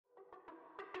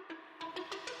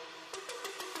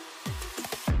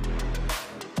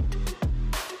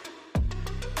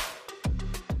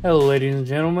Hello ladies and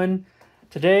gentlemen.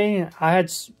 Today I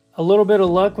had a little bit of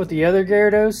luck with the other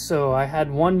Gyarados, so I had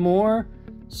one more.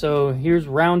 So here's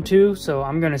round 2, so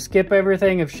I'm going to skip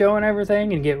everything of showing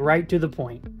everything and get right to the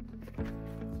point.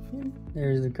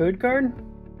 There's the code card.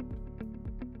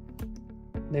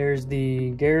 There's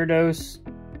the Gyarados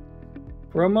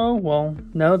promo. Well,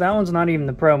 no, that one's not even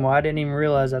the promo. I didn't even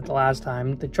realize that the last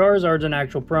time. The Charizard's an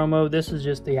actual promo. This is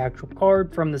just the actual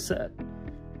card from the set.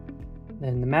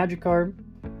 Then the Magic card.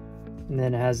 And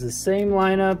then it has the same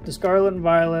lineup, the Scarlet and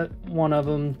Violet, one of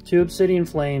them, 2 Obsidian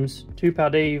Flames, 2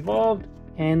 Paldea Evolved,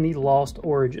 and the Lost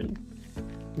Origin.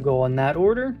 We'll go in that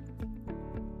order.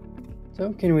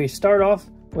 So can we start off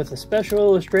with a special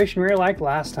illustration rare like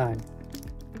last time?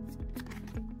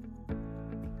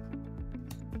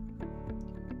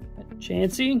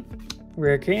 Chansey,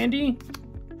 Rare Candy,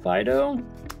 Fido,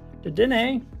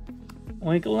 Dedenne,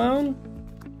 Oinkologne,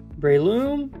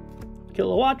 Breloom,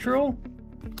 Kilowattrel,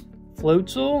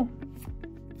 Floatzel,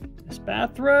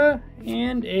 Espathra,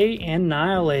 and a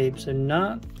Annihilate, so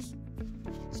not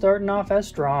starting off as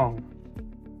strong.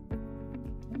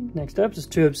 Next up is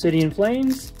 2 Obsidian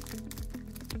Flames.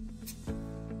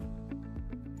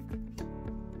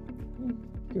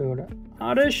 Go to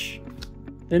Oddish,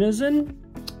 Venison,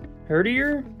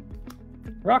 Herdier,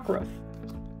 Rockruff,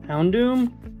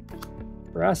 Houndoom,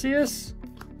 Brassius,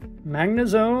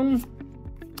 Magnezone,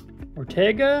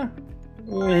 Ortega,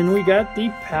 and we got the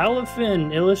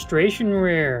Palafin illustration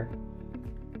rare.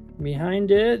 Behind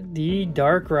it, the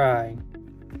Darkrai.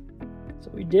 So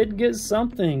we did get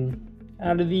something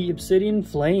out of the Obsidian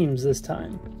Flames this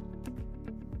time.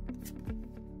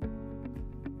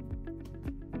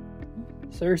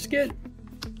 Surskit,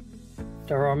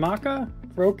 Darumaka,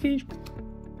 Froakie,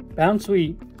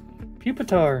 Bounsweet,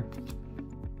 Pupitar,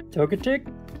 Togetic,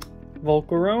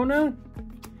 Volcarona,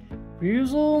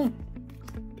 Buizel,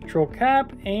 Patrol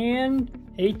Cap, and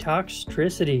a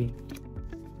Toxtricity.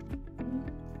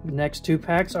 The next 2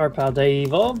 packs are Paldea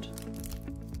Evolved,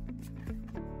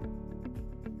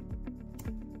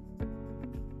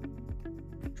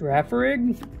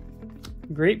 Girafarig,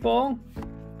 Great Ball,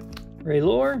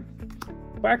 Raylor,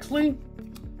 Quaxley,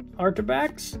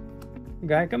 Artibax,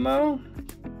 Giacomo,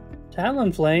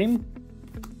 Talonflame,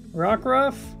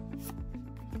 Rockruff,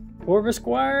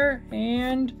 Corvisquire,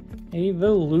 and a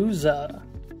Veluza.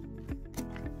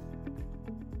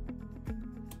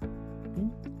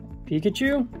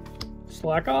 Pikachu,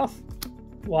 Slackoff,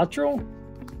 Wattrel,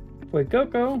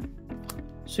 Fuecoco,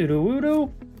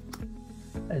 Sudowoodo,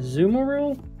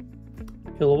 Azumarill,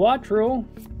 Kilowattrel,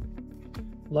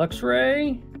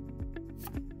 Luxray,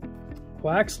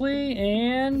 Quaxley,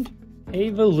 and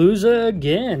a Veluza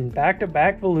again.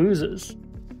 Back-to-back Veluzas.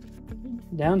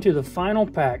 Down to the final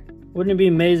pack. Wouldn't it be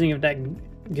amazing if that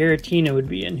Giratina would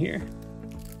be in here?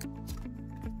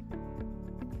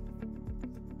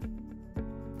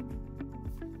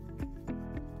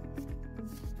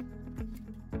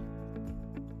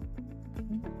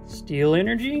 Steel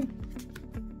Energy,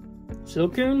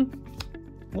 Silcoon,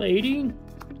 Lady,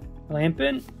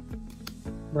 Lampent,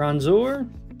 Bronzor,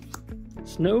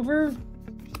 Snover,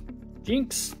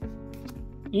 Jinx,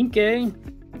 Inkay,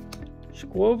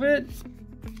 Squovit,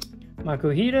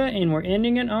 Makuhita, and we're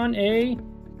ending it on a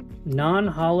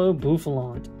non-holo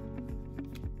Bouffalont.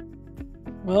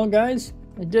 Well guys,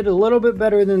 I did a little bit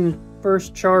better than the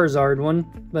first Charizard one,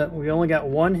 but we only got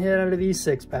 1 hit out of these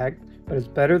 6-pack, but it's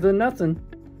better than nothing.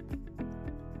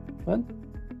 But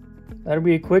that'll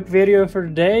be a quick video for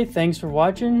today. Thanks for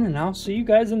watching, and I'll see you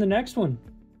guys in the next one.